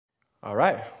All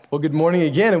right. Well, good morning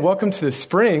again, and welcome to the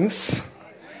Springs.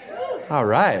 All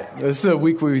right. This is a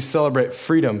week where we celebrate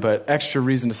freedom, but extra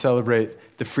reason to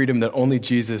celebrate the freedom that only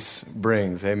Jesus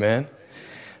brings. Amen?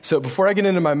 So before I get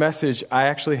into my message, I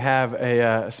actually have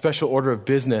a special order of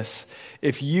business.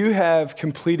 If you have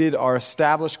completed our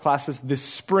established classes this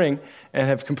spring and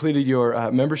have completed your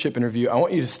membership interview, I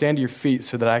want you to stand to your feet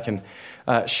so that I can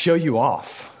show you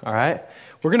off. All right?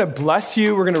 We're going to bless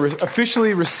you. We're going to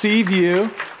officially receive you.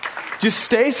 Just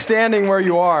stay standing where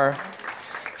you are.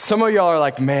 Some of y'all are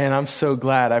like, man, I'm so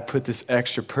glad I put this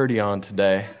extra purdy on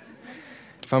today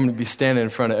if I'm going to be standing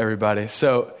in front of everybody.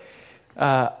 So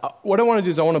what I want to do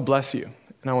is I want to bless you,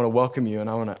 and I want to welcome you, and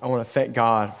I want to thank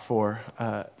God for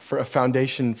a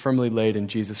foundation firmly laid in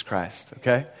Jesus Christ,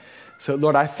 okay? So,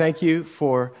 Lord, I thank you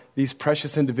for these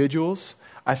precious individuals.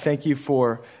 I thank you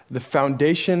for the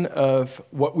foundation of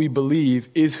what we believe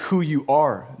is who you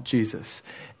are, Jesus.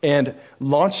 And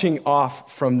launching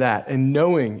off from that and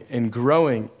knowing and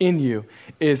growing in you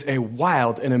is a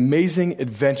wild and amazing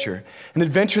adventure. An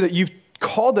adventure that you've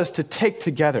called us to take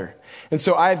together. And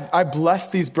so I bless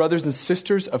these brothers and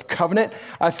sisters of covenant.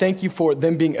 I thank you for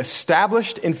them being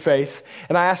established in faith.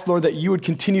 And I ask, Lord, that you would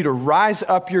continue to rise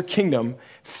up your kingdom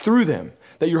through them.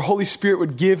 That your Holy Spirit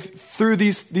would give through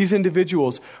these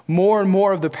individuals more and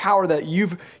more of the power that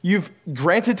you've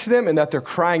granted to them and that they're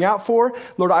crying out for.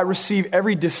 Lord, I receive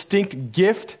every distinct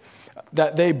gift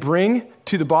that they bring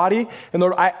to the body. And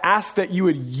Lord, I ask that you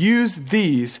would use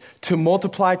these to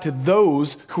multiply to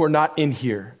those who are not in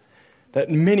here, that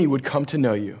many would come to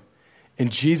know you. In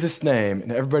Jesus' name.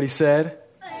 And everybody said,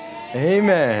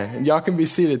 Amen. And y'all can be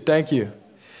seated. Thank you.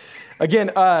 Again,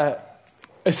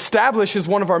 Establish is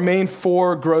one of our main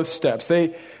 4 growth steps.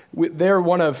 They're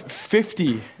one of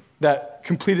 50 that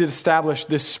completed Establish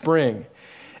this spring.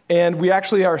 And we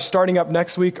actually are starting up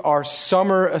next week our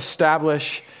Summer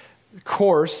Establish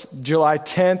course, July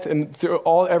 10th, and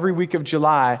every week of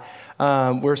July,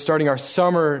 we're starting our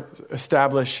Summer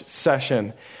Establish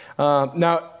session.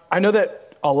 Now, I know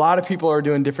that a lot of people are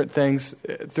doing different things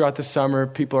throughout the summer.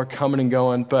 People are coming and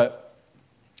going, but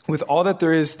with all that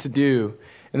there is to do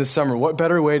in the summer, what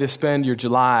better way to spend your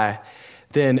July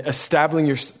than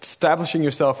establishing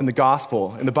yourself in the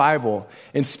gospel, in the Bible,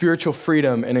 in spiritual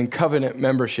freedom, and in covenant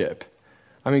membership?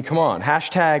 I mean, come on.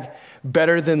 Hashtag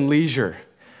better than leisure.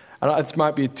 It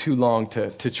might be too long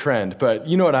to trend, but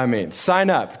you know what I mean. Sign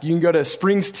up. You can go to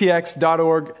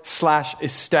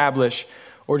springstx.org/establish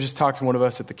or just talk to one of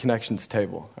us at the connections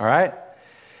table. All right?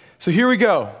 So here we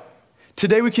go.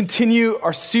 Today we continue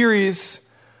our series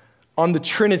on the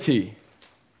Trinity.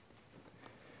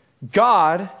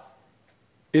 God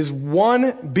is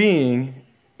one being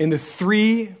in the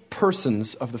 3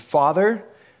 persons of the Father,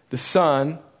 the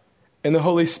Son, and the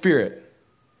Holy Spirit.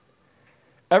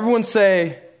 Everyone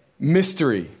say,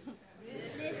 mystery.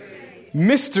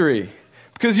 Mystery.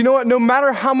 Because you know what? No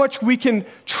matter how much we can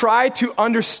try to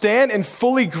understand and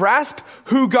fully grasp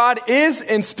who God is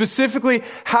and specifically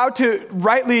how to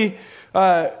rightly,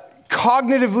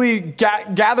 cognitively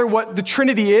gather what the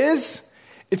Trinity is,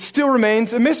 it still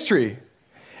remains a mystery.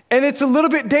 And it's a little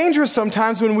bit dangerous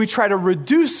sometimes when we try to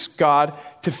reduce God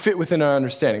to fit within our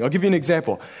understanding. I'll give you an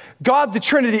example. God, the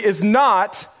Trinity, is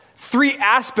not 3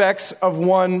 aspects of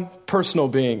one personal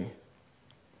being.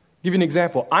 I'll give you an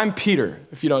example. I'm Peter,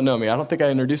 if you don't know me. I don't think I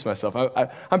introduced myself.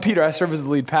 I'm Peter. I serve as the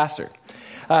lead pastor.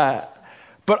 But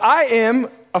I am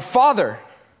a father.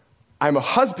 I'm a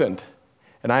husband.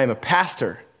 And I am a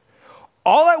pastor.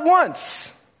 All at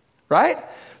once, right?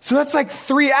 So that's like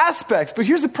 3 aspects. But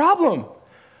here's the problem.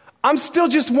 I'm still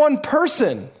just one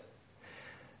person.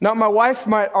 Now, my wife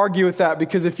might argue with that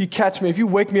because if you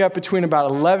wake me up between about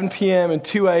 11 p.m. and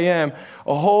 2 a.m.,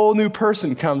 a whole new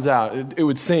person comes out, it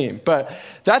would seem. But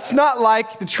that's not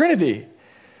like the Trinity.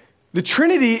 The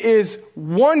Trinity is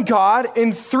one God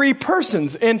in 3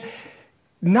 persons and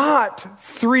not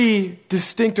 3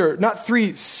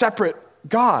 separate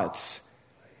gods.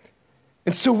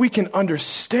 And so we can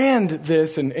understand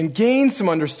this and gain some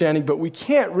understanding, but we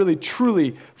can't really,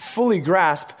 truly, fully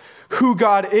grasp who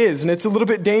God is. And it's a little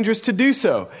bit dangerous to do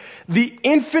so. The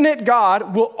infinite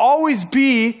God will always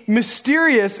be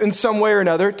mysterious in some way or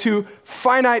another to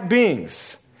finite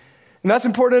beings. And that's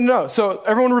important to know. So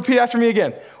everyone repeat after me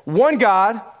again. One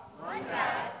God,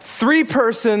 3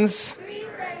 persons,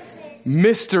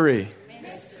 mystery.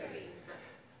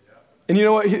 And you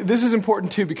know what? This is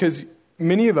important too because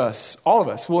many of us, all of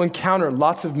us, will encounter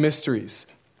lots of mysteries,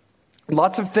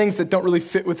 lots of things that don't really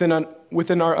fit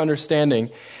within our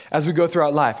understanding as we go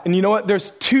throughout life. And you know what?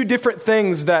 There's 2 different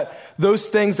things that those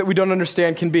things that we don't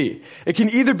understand can be. It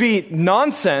can either be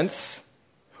nonsense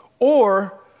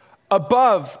or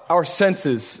above our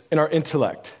senses and our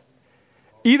intellect.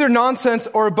 Either nonsense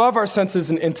or above our senses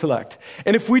and intellect.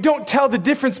 And if we don't tell the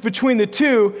difference between the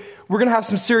two, we're going to have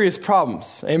some serious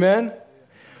problems. Amen?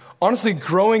 Honestly,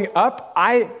 growing up,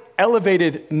 I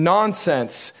elevated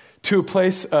nonsense to a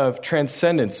place of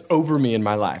transcendence over me in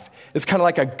my life. It's kind of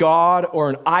like a god or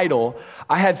an idol.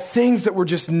 I had things that were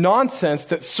just nonsense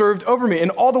that served over me. And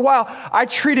all the while, I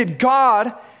treated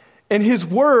God and his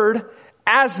word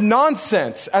as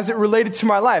nonsense as it related to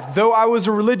my life. Though I was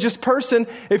a religious person,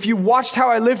 if you watched how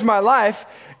I lived my life,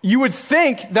 you would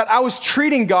think that I was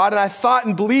treating God and I thought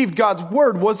and believed God's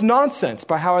word was nonsense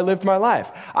by how I lived my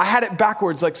life. I had it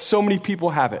backwards like so many people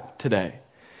have it today.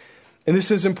 And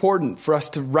this is important for us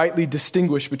to rightly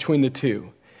distinguish between the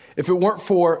two. If it weren't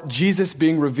for Jesus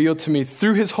being revealed to me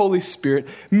through his Holy Spirit,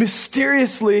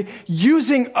 mysteriously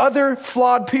using other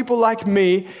flawed people like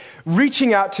me,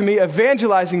 reaching out to me,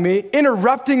 evangelizing me,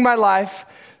 interrupting my life,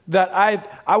 that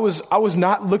I was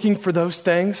not looking for those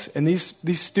things, and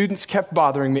these students kept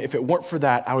bothering me. If it weren't for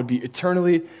that, I would be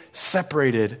eternally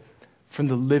separated from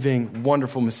the living,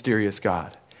 wonderful, mysterious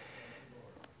God.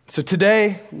 So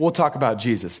today, we'll talk about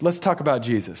Jesus. Let's talk about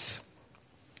Jesus.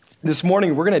 This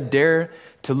morning, we're going to dare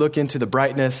to look into the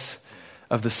brightness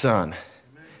of the sun.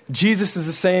 Jesus is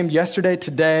the same yesterday,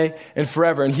 today, and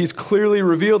forever. And he's clearly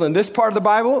revealed in this part of the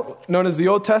Bible, known as the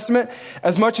Old Testament,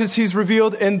 as much as he's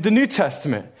revealed in the New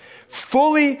Testament.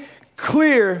 Fully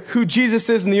clear who Jesus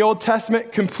is in the Old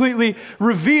Testament, completely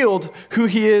revealed who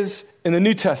he is in the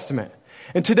New Testament.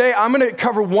 And today I'm going to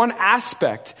cover one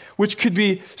aspect, which could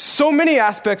be so many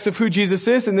aspects of who Jesus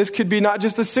is, and this could be not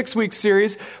just a 6-week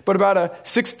series, but about a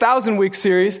 6,000-week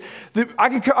series.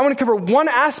 I'm going to cover one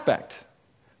aspect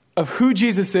of who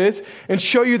Jesus is and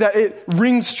show you that it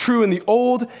rings true in the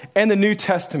Old and the New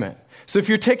Testament. So if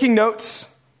you're taking notes,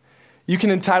 you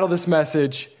can entitle this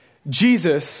message,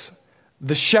 Jesus,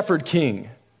 the Shepherd King.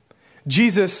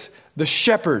 Jesus, the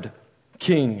Shepherd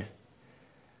King.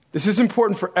 This is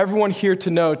important for everyone here to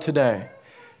know today.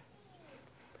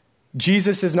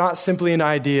 Jesus is not simply an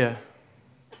idea.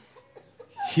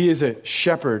 He is a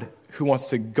shepherd who wants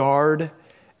to guard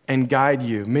and guide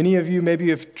you. Many of you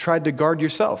maybe have tried to guard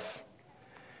yourself.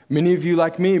 Many of you,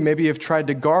 like me, maybe have tried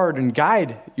to guard and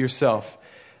guide yourself.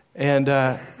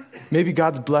 And maybe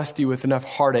God's blessed you with enough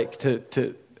heartache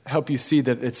to help you see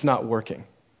that it's not working.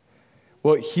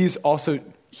 Well, he's also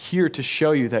here to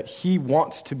show you that he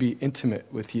wants to be intimate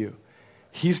with you.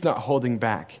 He's not holding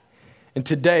back. And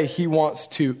today he wants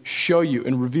to show you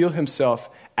and reveal himself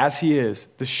as he is,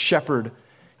 the Shepherd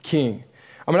King.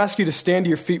 I'm going to ask you to stand to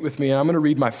your feet with me, and I'm going to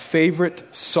read my favorite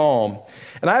psalm.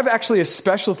 And I have actually a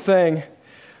special thing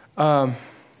that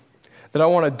I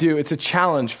want to do. It's a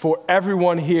challenge for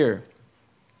everyone here.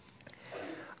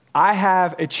 I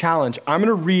have a challenge. I'm going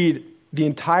to read the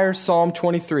entire Psalm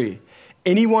 23.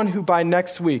 Anyone who by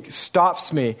next week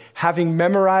stops me, having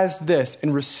memorized this,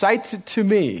 and recites it to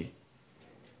me.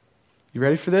 You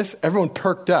ready for this? Everyone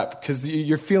perked up because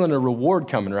you're feeling a reward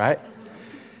coming, right?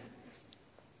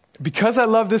 Because I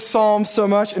love this psalm so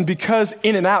much, and because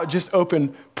In and Out just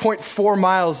opened 0.4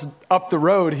 miles up the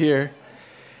road here,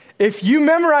 if you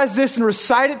memorize this and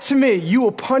recite it to me, you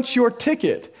will punch your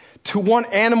ticket to one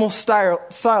animal-style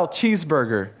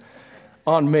cheeseburger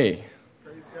on me.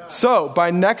 So,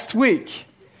 by next week,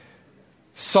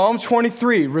 Psalm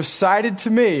 23 recited to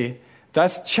me,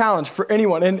 that's a challenge for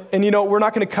anyone. And you know, we're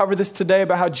not going to cover this today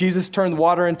about how Jesus turned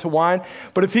water into wine,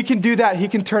 but if he can do that, he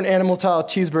can turn animal-style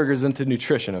cheeseburgers into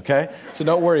nutrition, okay? So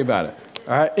don't worry about it.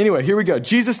 All right, anyway, here we go.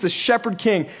 Jesus, the Shepherd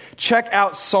King. Check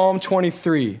out Psalm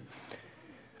 23.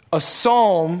 A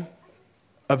psalm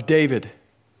of David.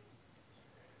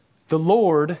 The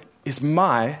Lord is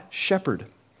my shepherd.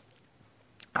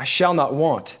 I shall not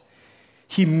want.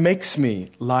 He makes me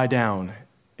lie down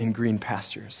in green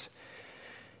pastures.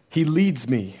 He leads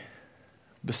me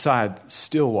beside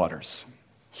still waters.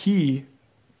 He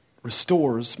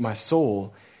restores my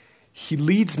soul. He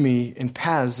leads me in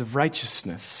paths of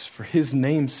righteousness for his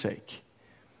name's sake.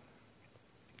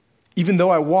 Even though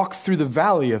I walk through the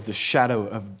valley of the shadow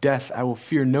of death, I will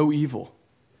fear no evil.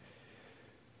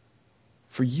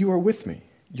 For you are with me.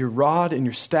 Your rod and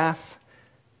your staff,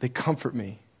 they comfort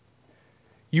me.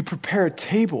 You prepare a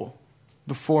table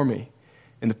before me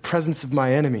in the presence of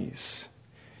my enemies.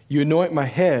 You anoint my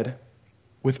head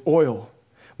with oil.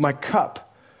 My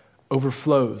cup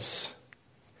overflows.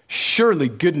 Surely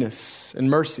goodness and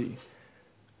mercy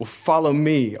will follow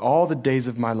me all the days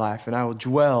of my life, and I will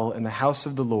dwell in the house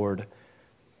of the Lord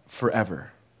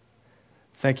forever.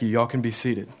 Thank you. Y'all can be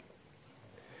seated.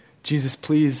 Jesus,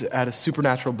 please add a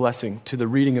supernatural blessing to the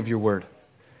reading of your word.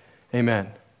 Amen.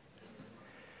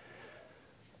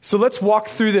 So let's walk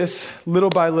through this little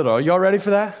by little. Are y'all ready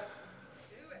for that?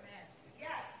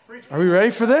 Are we ready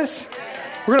for this?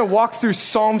 We're going to walk through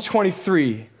Psalm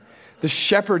 23, the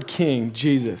shepherd king,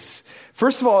 Jesus.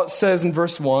 First of all, it says in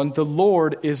verse 1, the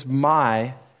Lord is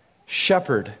my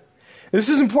shepherd. This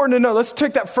is important to know. Let's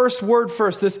take that first word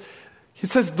first. It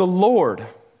says the Lord. And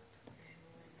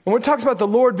when it talks about the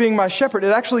Lord being my shepherd,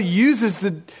 it actually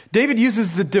David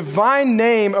uses the divine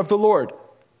name of the Lord.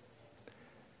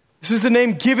 This is the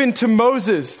name given to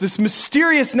Moses, this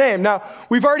mysterious name. Now,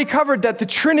 we've already covered that the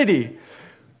Trinity,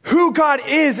 who God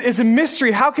is a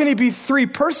mystery. How can he be three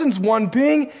persons, one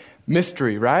being?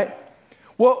 Mystery, right?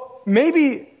 Well,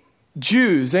 maybe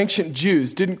ancient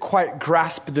Jews, didn't quite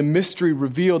grasp the mystery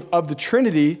revealed of the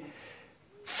Trinity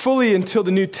fully until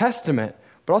the New Testament.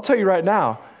 But I'll tell you right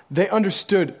now, they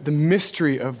understood the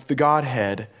mystery of the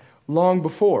Godhead long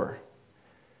before.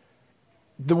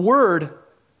 The word,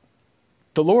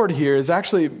 the Lord here,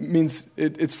 means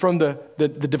it's from the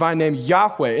divine name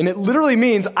Yahweh. And it literally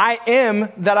means, I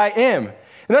am that I am.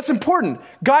 And that's important.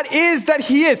 God is that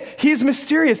he is. He's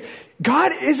mysterious.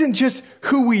 God isn't just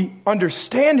who we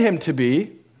understand him to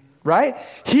be, right?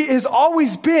 He has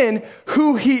always been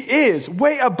who he is,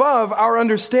 way above our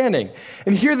understanding.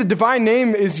 And here the divine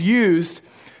name is used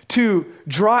to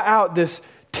draw out this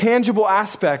tangible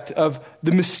aspect of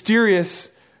the mysterious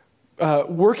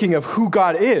working of who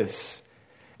God is.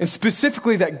 And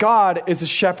specifically that God is a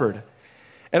shepherd.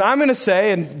 And I'm going to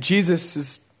say, and Jesus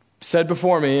has said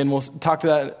before me, and we'll talk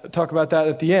about that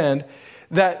at the end,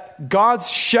 that God's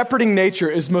shepherding nature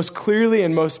is most clearly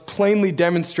and most plainly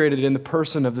demonstrated in the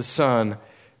person of the Son,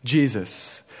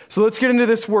 Jesus. So let's get into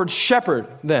this word shepherd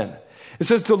then. It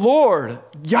says, the Lord,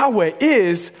 Yahweh,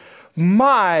 is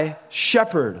my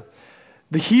shepherd.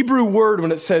 The Hebrew word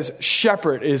when it says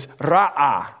shepherd is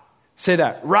ra'ah. Say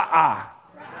that, ra'ah.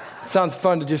 It sounds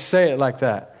fun to just say it like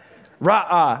that.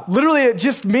 Ra'ah. Literally, it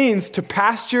just means to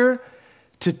pasture,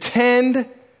 to tend,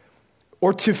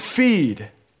 or to feed.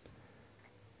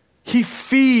 He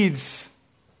feeds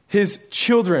his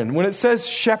children. When it says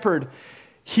shepherd,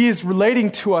 he is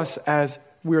relating to us as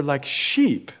we're like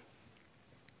sheep.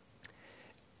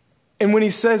 And when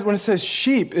it says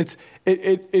sheep,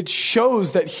 it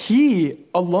shows that he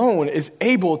alone is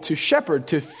able to shepherd,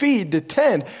 to feed, to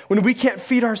tend, when we can't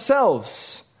feed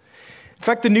ourselves. In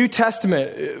fact, the New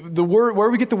Testament, where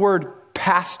we get the word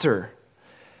pastor,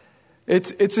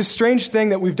 it's a strange thing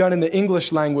that we've done in the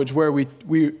English language where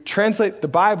we translate the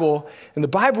Bible, and the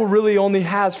Bible really only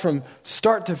has from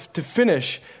start to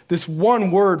finish this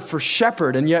one word for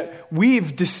shepherd, and yet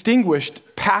we've distinguished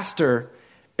pastor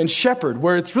and shepherd,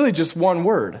 where it's really just one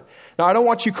word. Now, I don't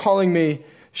want you calling me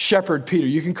Shepherd Peter.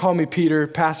 You can call me Peter,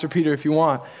 Pastor Peter if you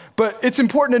want. But it's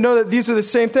important to know that these are the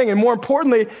same thing. And more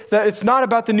importantly, that it's not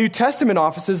about the New Testament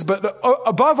offices, but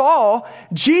above all,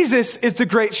 Jesus is the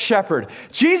great shepherd.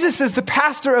 Jesus is the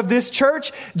pastor of this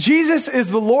church. Jesus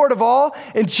is the Lord of all.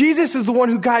 And Jesus is the one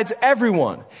who guides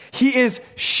everyone. He is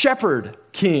Shepherd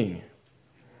King.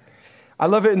 I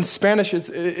love it in Spanish.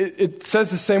 It says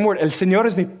the same word. El Señor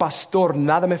es mi pastor,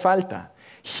 nada me falta.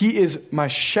 He is my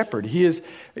shepherd. He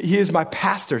is my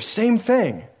pastor. Same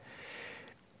thing.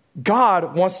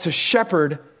 God wants to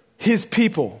shepherd his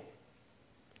people.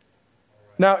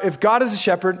 Now, if God is a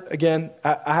shepherd, again,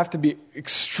 I have to be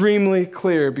extremely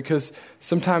clear because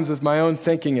sometimes with my own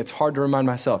thinking, it's hard to remind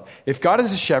myself. If God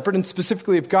is a shepherd, and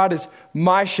specifically if God is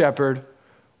my shepherd,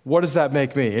 what does that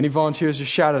make me? Any volunteers?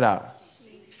 Just shout it out.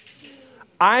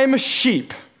 I'm a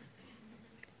sheep.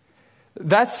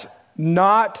 That's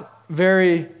not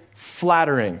very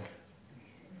flattering.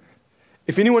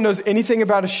 If anyone knows anything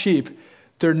about a sheep,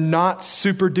 they're not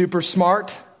super duper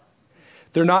smart.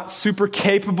 They're not super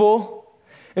capable.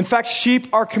 In fact, sheep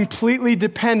are completely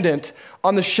dependent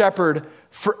on the shepherd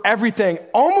for everything,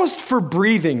 almost for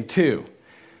breathing too.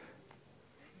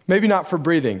 Maybe not for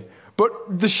breathing,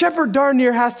 but the shepherd darn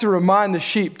near has to remind the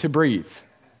sheep to breathe.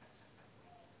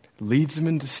 Leads him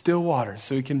into still waters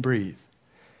so he can breathe.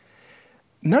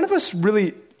 None of us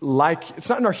really it's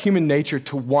not in our human nature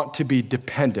to want to be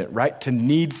dependent, right? To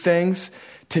need things,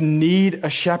 to need a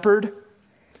shepherd.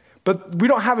 But we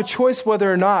don't have a choice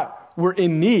whether or not we're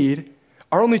in need.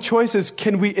 Our only choice is,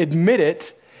 can we admit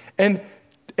it and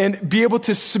be able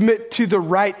to submit to the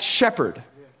right shepherd?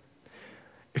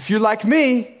 If you're like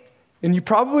me, and you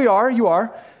probably are,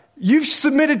 you've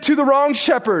submitted to the wrong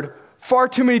shepherd far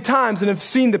too many times and have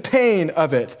seen the pain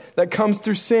of it that comes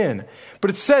through sin. But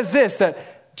it says this,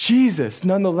 that Jesus,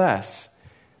 nonetheless,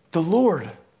 the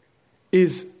Lord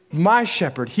is my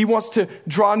shepherd. He wants to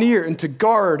draw near and to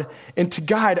guard and to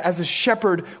guide as a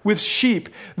shepherd with sheep.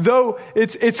 Though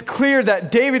it's clear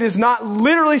that David is not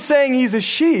literally saying he's a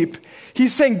sheep,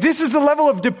 he's saying this is the level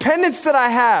of dependence that I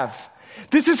have.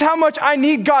 This is how much I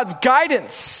need God's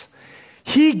guidance.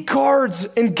 He guards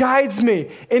and guides me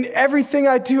in everything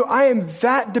I do. I am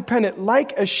that dependent,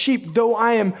 like a sheep, though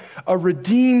I am a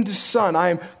redeemed son. I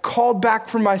am called back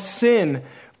from my sin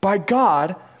by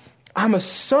God. I'm a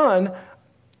son,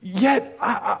 yet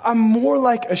I'm more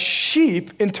like a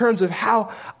sheep in terms of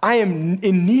how I am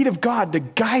in need of God to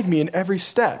guide me in every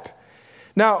step.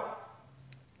 Now,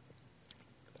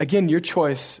 again, your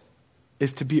choice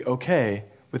is to be okay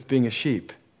with being a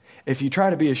sheep. If you try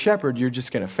to be a shepherd, you're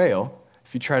just going to fail.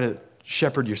 If you try to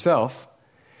shepherd yourself.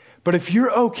 But if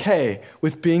you're okay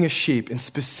with being a sheep, and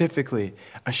specifically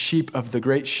a sheep of the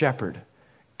great shepherd,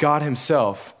 God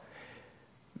himself,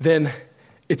 then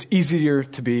it's easier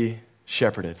to be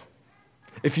shepherded.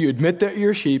 If you admit that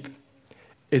you're a sheep,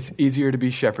 it's easier to be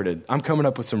shepherded. I'm coming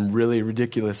up with some really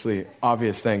ridiculously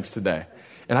obvious things today.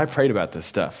 And I prayed about this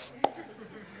stuff.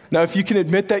 Now, if you can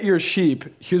admit that you're a sheep,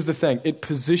 here's the thing. It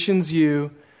positions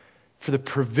you for the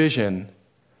provision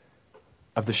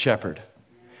of the shepherd.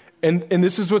 And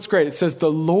this is what's great. It says, the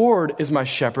Lord is my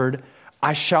shepherd,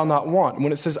 I shall not want. And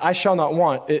when it says, I shall not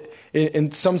want,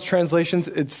 in some translations,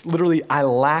 it's literally, I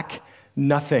lack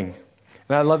nothing.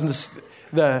 And I love this,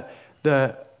 the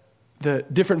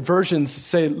different versions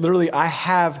say, literally, I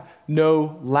have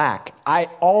no lack.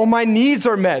 All my needs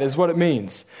are met is what it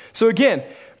means. So again,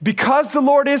 because the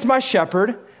Lord is my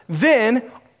shepherd, then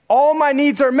all my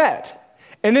needs are met.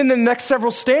 And in the next several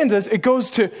stanzas, it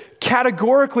goes to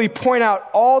categorically point out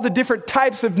all the different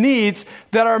types of needs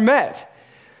that are met.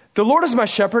 The Lord is my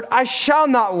shepherd, I shall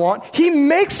not want. He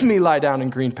makes me lie down in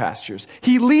green pastures.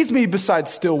 He leads me beside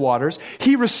still waters.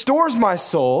 He restores my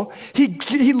soul. He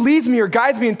leads me or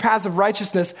guides me in paths of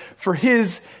righteousness for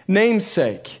his name's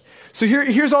sake. So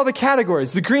here's all the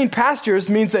categories. The green pastures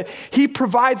means that he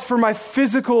provides for my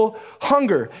physical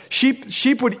hunger.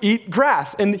 Sheep would eat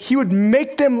grass, and he would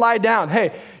make them lie down.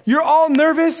 Hey, you're all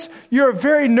nervous. You're a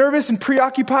very nervous and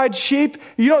preoccupied sheep.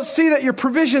 You don't see that your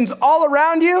provision's all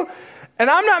around you, and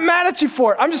I'm not mad at you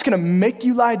for it. I'm just going to make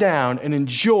you lie down and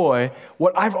enjoy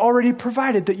what I've already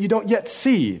provided that you don't yet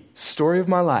see. Story of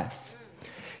my life.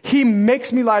 He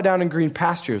makes me lie down in green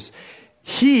pastures.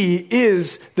 He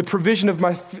is the provision of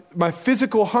my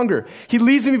physical hunger. He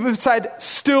leads me beside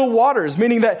still waters,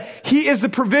 meaning that he is the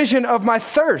provision of my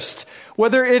thirst.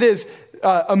 Whether it is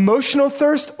emotional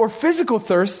thirst or physical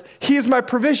thirst, he is my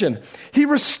provision. He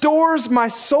restores my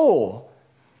soul,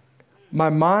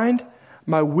 my mind,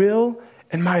 my will,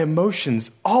 and my emotions,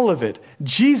 all of it.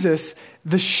 Jesus,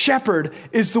 the shepherd,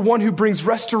 is the one who brings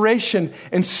restoration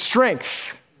and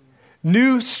strength,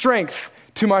 new strength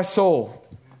to my soul.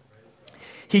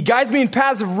 He guides me in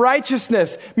paths of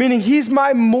righteousness, meaning he's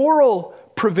my moral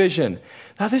provision.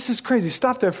 Now, this is crazy.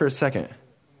 Stop there for a second.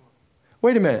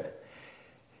 Wait a minute.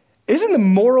 Isn't the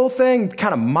moral thing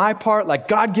kind of my part? Like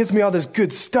God gives me all this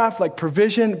good stuff, like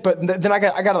provision, but then I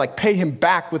got to like pay him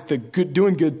back with the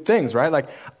doing good things, right? Like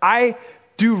I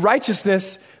do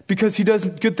righteousness because he does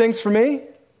good things for me?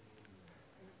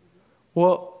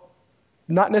 Well,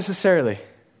 not necessarily.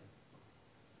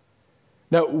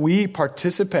 Now, we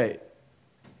participate.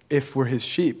 If we're his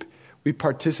sheep, we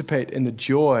participate in the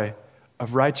joy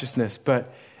of righteousness.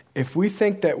 But if we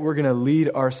think that we're going to lead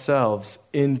ourselves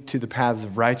into the paths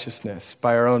of righteousness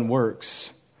by our own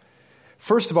works,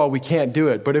 first of all, we can't do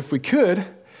it. But if we could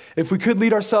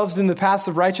lead ourselves into the paths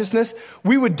of righteousness,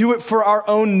 we would do it for our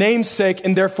own name's sake,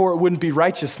 and therefore it wouldn't be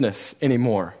righteousness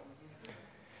anymore.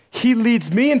 He leads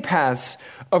me in paths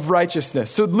of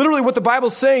righteousness. So literally what the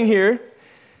Bible's saying here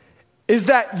is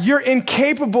that you're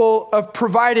incapable of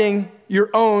providing your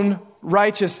own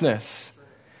righteousness.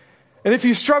 And if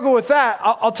you struggle with that,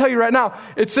 I'll tell you right now,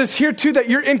 it says here too that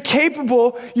you're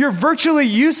incapable, you're virtually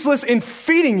useless in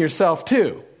feeding yourself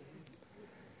too.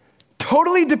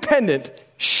 Totally dependent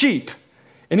sheep.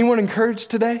 Anyone encouraged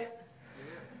today?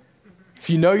 If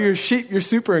you know you're a sheep, you're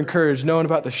super encouraged knowing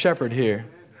about the shepherd here.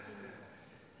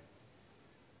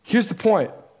 Here's the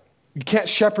point. You can't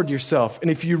shepherd yourself. And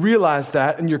if you realize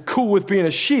that and you're cool with being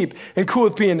a sheep and cool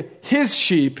with being his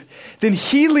sheep, then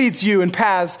he leads you in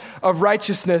paths of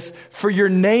righteousness for your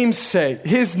name's sake,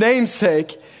 his name's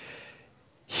sake.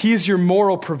 He is your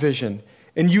moral provision.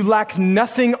 And you lack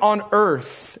nothing on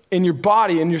earth in your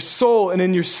body, in your soul, and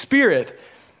in your spirit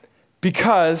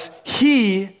because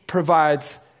he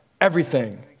provides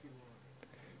everything.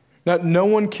 Now, no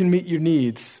one can meet your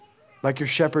needs like your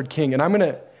shepherd king. And I'm going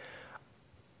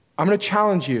to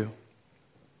challenge you.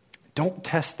 Don't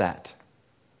test that.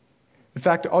 In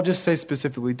fact, I'll just say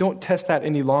specifically, don't test that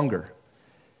any longer.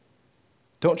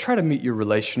 Don't try to meet your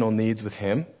relational needs with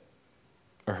him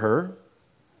or her.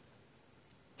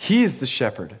 He is the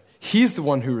shepherd. He's the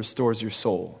one who restores your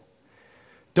soul.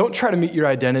 Don't try to meet your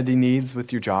identity needs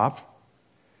with your job.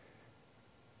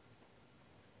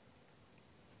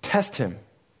 Test him.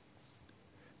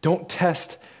 Don't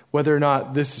test whether or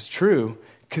not this is true,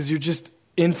 because you're just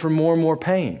in for more and more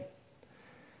pain.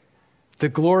 The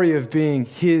glory of being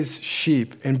his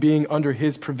sheep and being under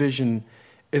his provision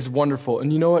is wonderful.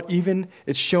 And you know what?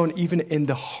 It's shown even in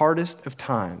the hardest of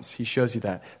times. He shows you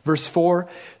that. Verse 4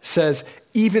 says,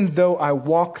 even though I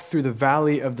walk through the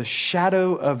valley of the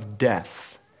shadow of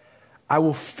death, I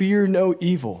will fear no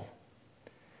evil,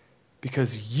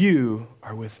 because you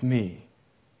are with me.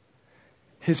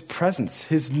 His presence,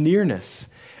 his nearness.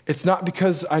 It's not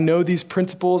because I know these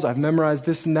principles, I've memorized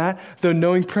this and that, though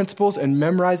knowing principles and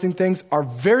memorizing things are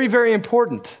very, very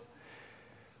important.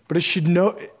 But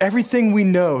everything we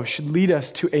know should lead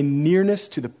us to a nearness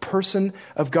to the person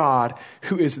of God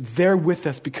who is there with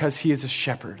us because he is a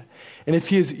shepherd. And if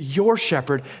he is your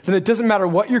shepherd, then it doesn't matter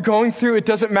what you're going through. It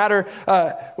doesn't matter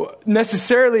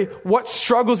necessarily what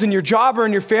struggles in your job or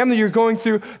in your family you're going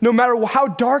through. No matter how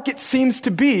dark it seems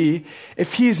to be,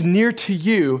 if he is near to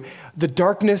you, the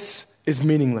darkness is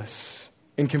meaningless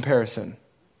in comparison.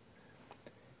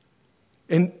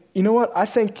 And you know what? I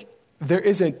think there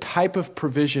is a type of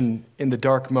provision in the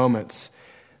dark moments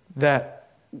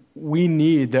that we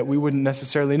need that we wouldn't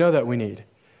necessarily know that we need.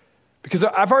 Because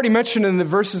I've already mentioned in the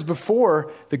verses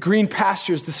before, the green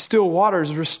pastures, the still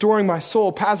waters, restoring my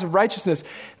soul, paths of righteousness.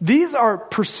 These are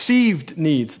perceived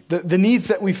needs, the needs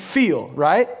that we feel,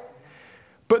 right?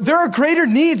 But there are greater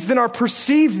needs than our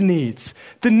perceived needs.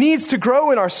 The needs to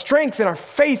grow in our strength, in our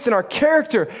faith, in our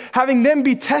character, having them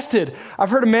be tested. I've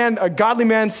heard a godly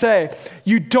man say,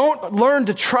 you don't learn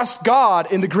to trust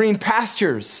God in the green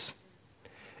pastures.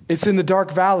 It's in the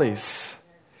dark valleys.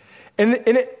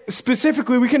 And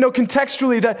specifically, we can know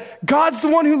contextually that God's the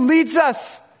one who leads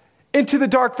us into the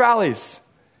dark valleys.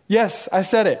 Yes, I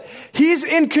said it. He's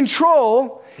in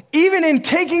control, even in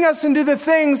taking us into the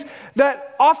things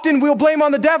that often we'll blame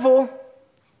on the devil,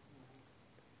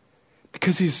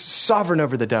 because he's sovereign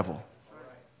over the devil.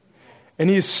 And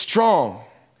he is strong.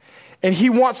 And he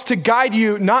wants to guide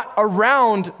you not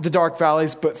around the dark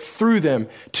valleys, but through them,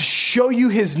 to show you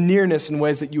his nearness in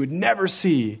ways that you would never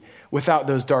see without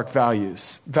those dark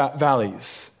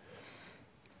valleys.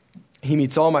 He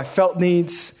meets all my felt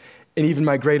needs and even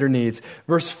my greater needs.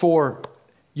 Verse 4,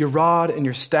 your rod and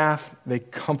your staff, they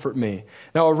comfort me.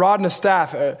 Now, a rod and a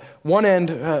staff, one end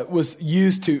was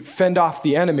used to fend off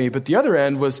the enemy, but the other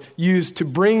end was used to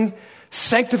bring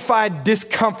sanctified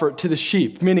discomfort to the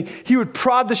sheep, meaning he would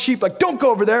prod the sheep like, don't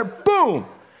go over there, boom.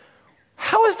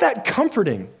 How is that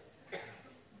comforting?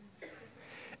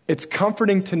 It's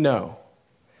comforting to know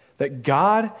that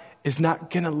God is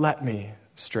not going to let me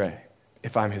stray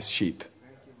if I'm his sheep.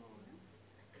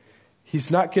 He's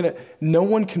not going to, no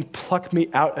one can pluck me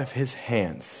out of his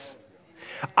hands.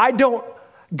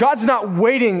 God's not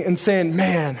waiting and saying,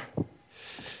 man,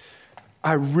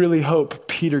 I really hope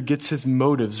Peter gets his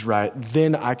motives right.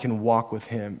 Then I can walk with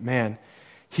him. Man,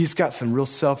 he's got some real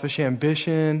selfish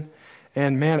ambition.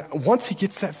 And man, once he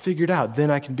gets that figured out,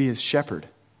 then I can be his shepherd.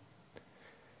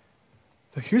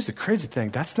 But here's the crazy thing.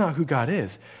 That's not who God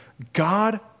is.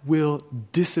 God will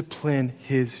discipline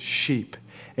his sheep.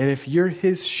 And if you're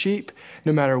his sheep,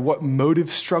 no matter what motive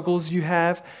struggles you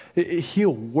have,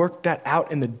 he'll work that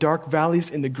out in the dark valleys,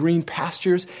 in the green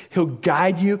pastures. He'll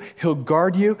guide you, he'll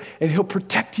guard you, and he'll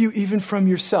protect you even from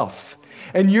yourself.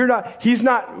 And he's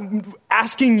not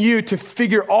asking you to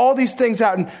figure all these things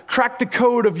out and crack the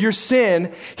code of your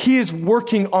sin. He is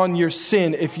working on your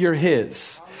sin if you're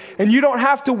his. And you don't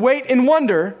have to wait and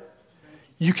wonder.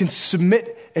 You can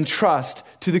submit and trust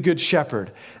to the good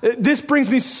shepherd. This brings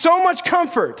me so much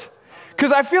comfort,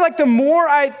 because I feel like the more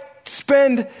I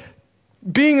spend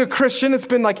being a Christian, it's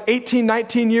been like 18,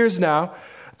 19 years now,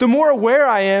 the more aware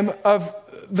I am of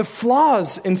the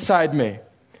flaws inside me.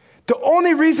 The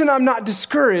only reason I'm not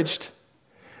discouraged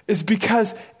is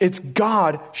because it's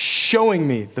God showing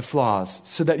me the flaws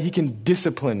so that he can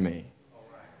discipline me.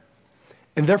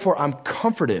 And therefore, I'm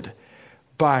comforted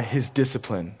by his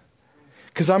discipline.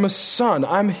 Because I'm a son.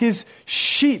 I'm his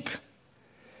sheep.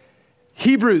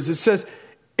 Hebrews, it says,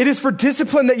 it is for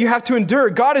discipline that you have to endure.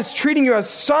 God is treating you as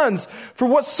sons. For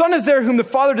what son is there whom the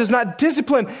Father does not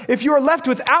discipline? If you are left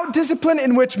without discipline,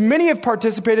 in which many have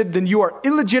participated, then you are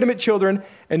illegitimate children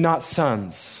and not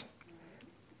sons.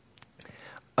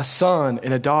 A son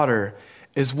and a daughter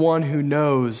is one who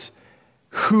knows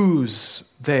whose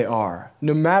they are.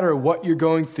 No matter what you're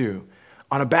going through,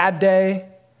 On a bad day,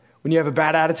 when you have a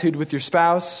bad attitude with your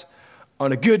spouse,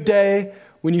 on a good day,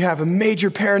 when you have a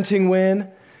major parenting win,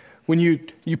 when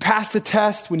you pass the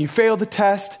test, when you fail the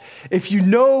test, if you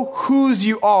know whose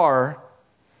you are,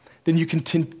 then you can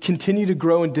continue to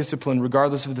grow in discipline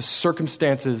regardless of the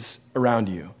circumstances around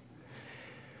you.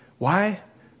 Why?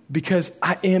 Because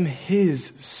I am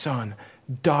his son,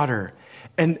 daughter,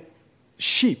 and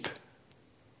sheep.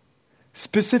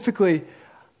 Specifically,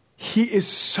 he is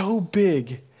so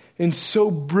big and so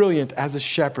brilliant as a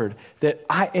shepherd that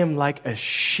I am like a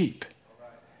sheep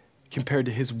compared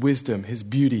to his wisdom, his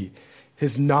beauty,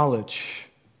 his knowledge.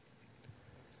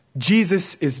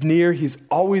 Jesus is near. He's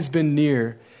always been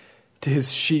near to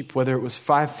his sheep, whether it was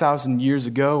 5,000 years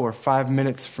ago or 5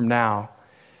 minutes from now.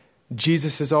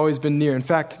 Jesus has always been near. In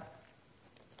fact,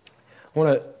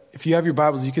 if you have your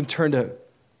Bibles, you can turn to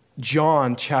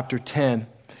John chapter 10.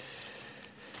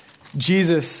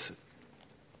 Jesus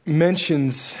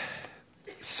mentions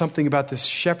something about this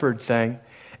shepherd thing,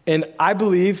 and I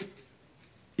believe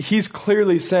he's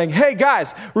clearly saying, hey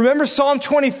guys, remember Psalm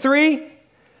 23?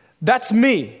 That's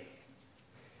me.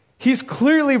 He's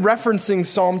clearly referencing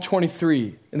Psalm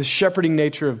 23 and the shepherding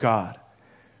nature of God.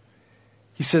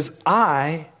 He says,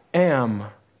 I am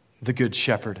the good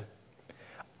shepherd.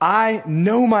 I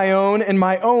know my own, and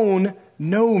my own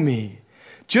know me.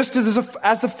 Just as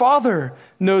the Father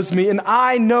knows me, and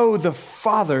I know the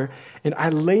Father, and I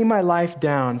lay my life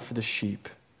down for the sheep.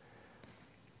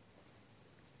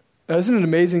 Now, isn't it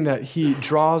amazing that he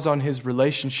draws on his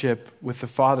relationship with the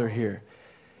Father here?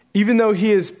 Even though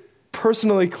he is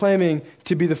personally claiming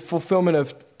to be the fulfillment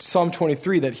of Psalm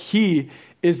 23, that he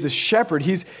is the shepherd,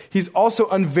 he's also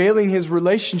unveiling his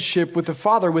relationship with the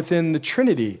Father within the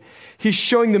Trinity. He's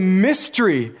showing the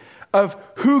mystery of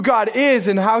who God is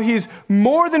and how he's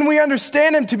more than we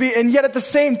understand him to be, and yet at the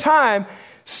same time,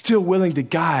 still willing to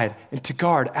guide and to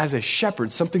guard as a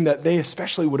shepherd, something that they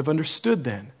especially would have understood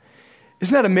then.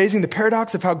 Isn't that amazing, the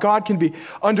paradox of how God can be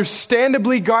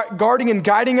understandably guarding and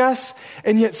guiding us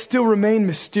and yet still remain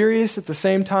mysterious at the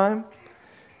same time?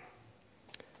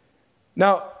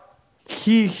 Now,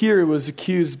 he here was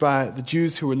accused by the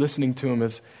Jews who were listening to him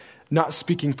as not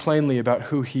speaking plainly about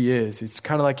who he is. It's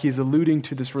kind of like he's alluding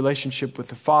to this relationship with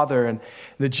the Father, and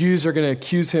the Jews are going to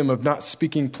accuse him of not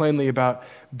speaking plainly about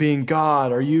being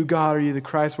God. Are you God? Are you the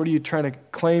Christ? What are you trying to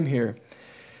claim here?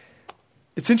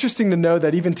 It's interesting to know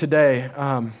that even today,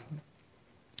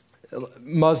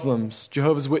 Muslims,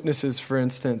 Jehovah's Witnesses, for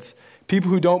instance,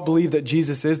 people who don't believe that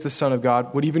Jesus is the Son of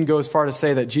God would even go as far to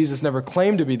say that Jesus never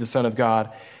claimed to be the Son of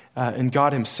God and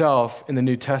God himself in the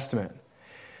New Testament.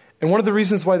 And one of the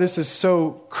reasons why this is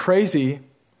so crazy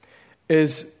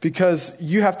is because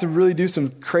you have to really do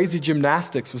some crazy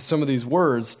gymnastics with some of these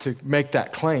words to make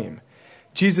that claim.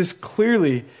 Jesus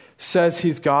clearly says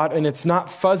he's God, and it's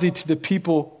not fuzzy to the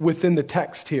people within the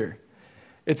text here.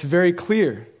 It's very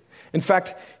clear. In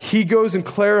fact, he goes and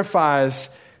clarifies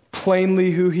plainly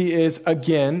who he is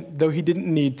again, though he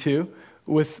didn't need to,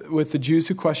 with the Jews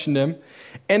who questioned him.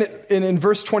 And in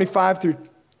verse 25 through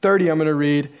 30, I'm going to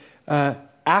read,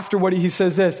 after what he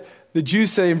says this, the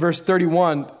Jews say in verse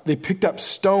 31, they picked up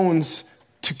stones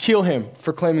to kill him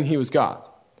for claiming he was God.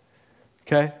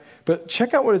 Okay? But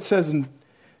check out what it says I'm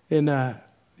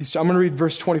going to read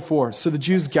verse 24. So the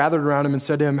Jews gathered around him and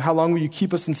said to him, how long will you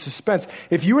keep us in suspense?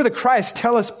 If you are the Christ,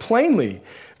 tell us plainly.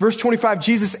 Verse 25,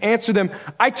 Jesus answered them,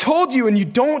 I told you and you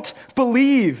don't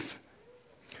believe.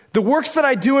 The works that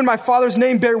I do in my Father's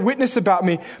name bear witness about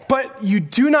me, but you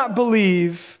do not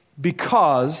believe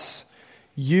because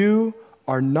you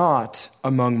are not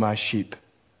among my sheep.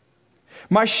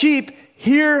 My sheep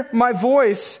hear my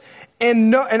voice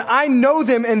and I know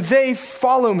them and they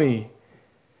follow me.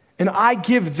 And I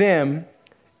give them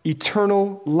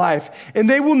eternal life. And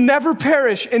they will never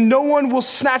perish, and no one will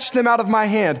snatch them out of my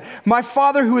hand. My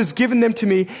Father who has given them to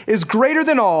me is greater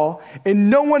than all, and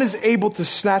no one is able to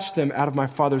snatch them out of my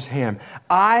Father's hand.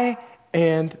 I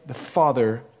and the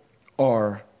Father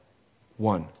are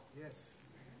one. Yes.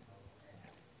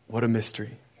 What a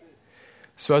mystery.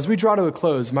 So as we draw to a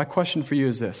close, my question for you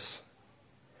is this.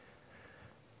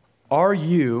 Are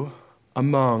you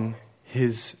among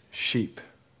his sheep?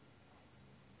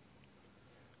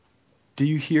 Do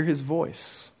you hear his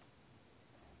voice?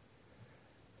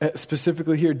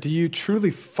 Specifically here, do you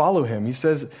truly follow him? He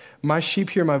says, my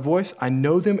sheep hear my voice, I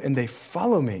know them, and they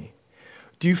follow me.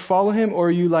 Do you follow him, or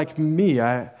are you like me?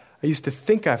 I used to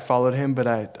think I followed him, but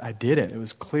I didn't. It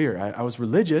was clear. I was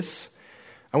religious.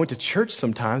 I went to church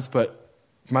sometimes, but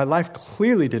my life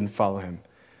clearly didn't follow him.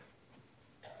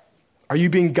 Are you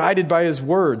being guided by his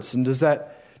words? And does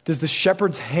the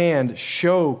shepherd's hand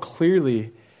show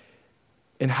clearly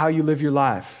in how you live your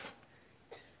life?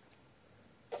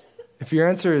 If your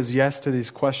answer is yes to these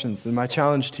questions, then my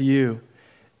challenge to you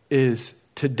is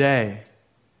today,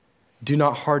 do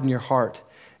not harden your heart.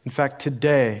 In fact,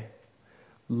 today,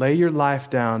 lay your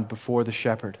life down before the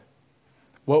shepherd.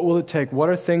 What will it take? What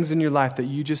are things in your life that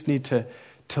you just need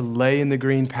to lay in the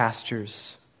green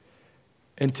pastures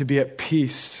and to be at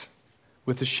peace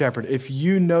with the shepherd? If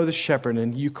you know the shepherd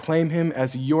and you claim him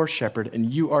as your shepherd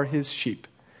and you are his sheep,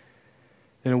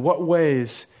 then in what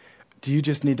ways do you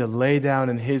just need to lay down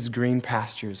in his green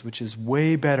pastures, which is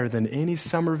way better than any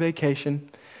summer vacation,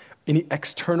 any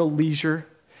external leisure?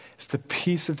 It's the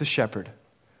peace of the shepherd.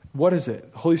 What is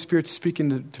it? The Holy Spirit's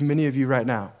speaking to many of you right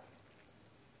now.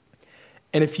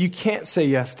 And if you can't say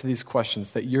yes to these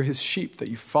questions, that you're his sheep, that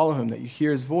you follow him, that you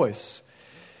hear his voice,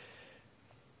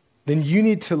 then you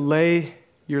need to lay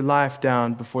your life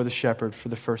down before the shepherd for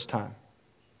the first time,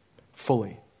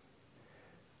 fully.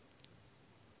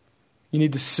 You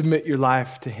need to submit your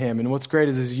life to him. And what's great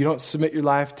is you don't submit your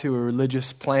life to a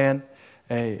religious plan,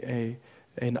 an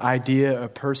idea, a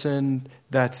person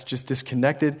that's just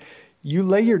disconnected. You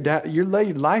lay your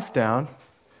life down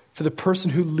for the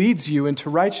person who leads you into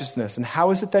righteousness. And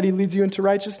how is it that he leads you into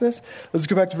righteousness? Let's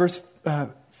go back to verse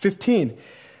 15.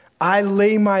 I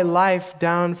lay my life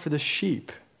down for the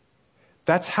sheep.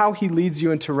 That's how he leads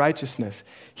you into righteousness.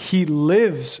 He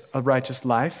lives a righteous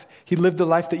life. He lived the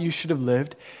life that you should have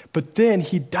lived. But then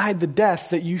he died the death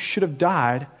that you should have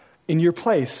died in your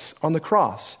place on the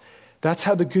cross. That's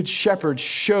how the good shepherd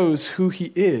shows who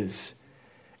he is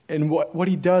and what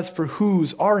he does for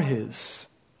whose are his.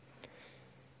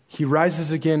 He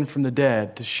rises again from the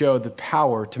dead to show the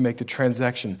power to make the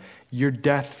transaction, your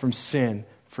death from sin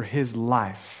for his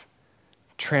life,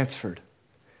 transferred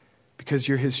because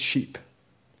you're his sheep.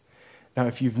 Now,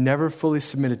 if you've never fully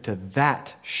submitted to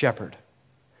that shepherd,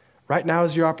 right now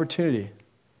is your opportunity.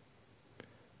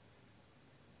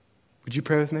 Would you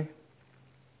pray with me?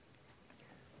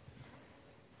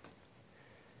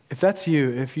 If that's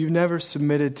you, if you've never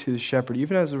submitted to the shepherd,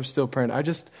 even as we're still praying,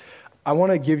 I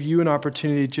want to give you an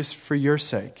opportunity just for your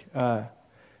sake,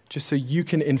 just so you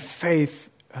can, in faith,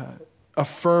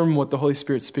 affirm what the Holy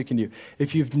Spirit's speaking to you.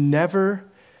 If you've never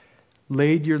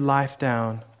laid your life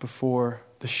down before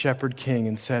the shepherd king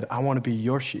and said, I want to be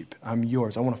your sheep, I'm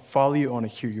yours, I want to follow you, I want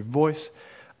to hear your voice,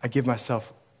 I give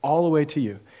myself all the way to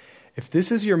you. If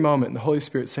this is your moment and the Holy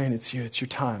Spirit's saying it's you, it's your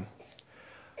time,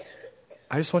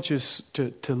 I just want you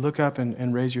to look up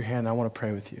and raise your hand. I want to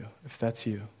pray with you, if that's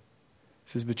you.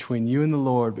 This is between you and the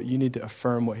Lord, but you need to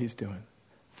affirm what he's doing.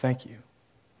 Thank you.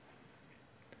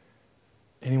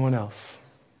 Anyone else?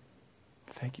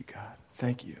 Thank you, God.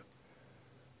 Thank you.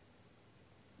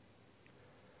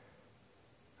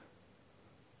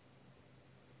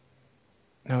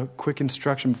 Now, quick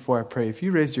instruction before I pray. If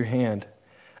you raised your hand,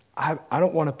 I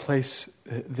don't want to place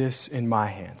this in my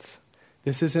hands.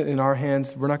 This isn't in our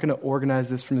hands. We're not going to organize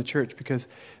this from the church because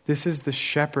this is the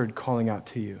shepherd calling out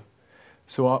to you.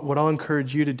 So what I'll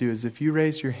encourage you to do is if you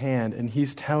raise your hand and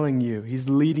he's telling you, he's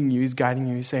leading you, he's guiding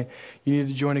you, he's saying, you need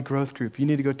to join a growth group. You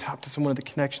need to go talk to someone at the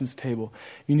connections table.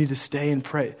 You need to stay and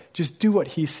pray. Just do what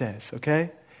he says,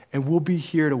 okay? And we'll be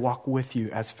here to walk with you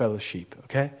as fellow sheep,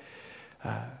 okay?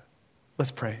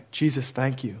 Let's pray. Jesus,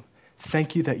 thank you.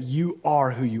 Thank you that you are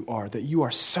who you are, that you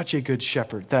are such a good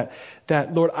shepherd,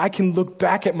 that Lord, I can look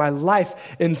back at my life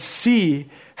and see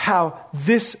how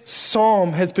this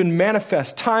psalm has been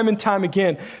manifest time and time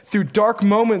again through dark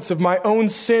moments of my own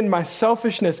sin, my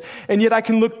selfishness, and yet I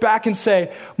can look back and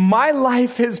say, my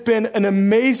life has been an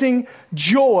amazing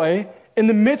joy in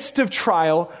the midst of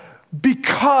trial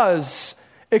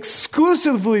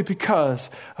exclusively because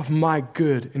of my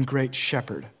good and great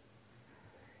shepherd.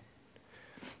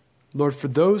 Lord, for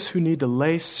those who need to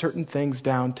lay certain things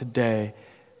down today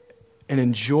and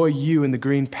enjoy you in the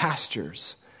green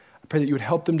pastures, I pray that you would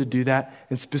help them to do that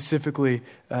and specifically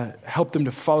help them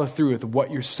to follow through with what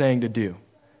you're saying to do.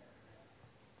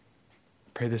 I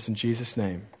pray this in Jesus'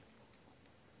 name.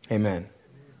 Amen.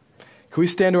 Can we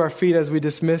stand to our feet as we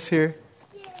dismiss here?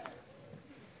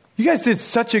 You guys did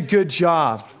such a good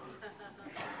job.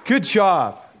 Good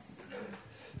job.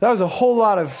 That was a whole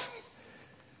lot of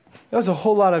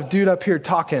dude up here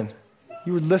talking.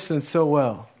 You were listening so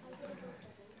well.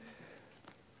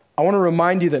 I want to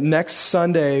remind you that next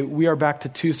Sunday, we are back to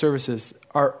 2 services.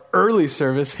 Our early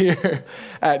service here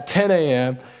at 10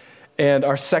 a.m. and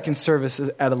our second service is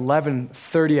at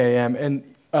 11:30 a.m. And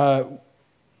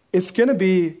it's going to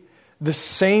be the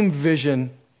same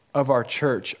vision of our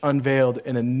church unveiled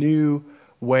in a new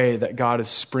way that God is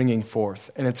springing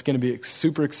forth. And it's going to be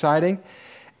super exciting.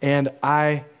 And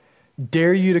I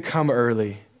dare you to come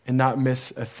early and not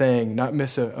miss a thing, not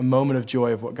miss a moment of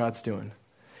joy of what God's doing.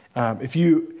 If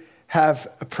you have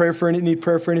need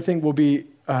prayer for anything, we'll be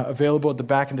available at the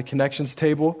back of the connections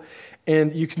table.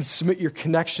 And you can submit your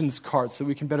connections card so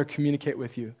we can better communicate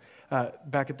with you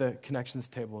back at the connections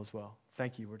table as well.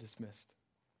 Thank you. We're dismissed.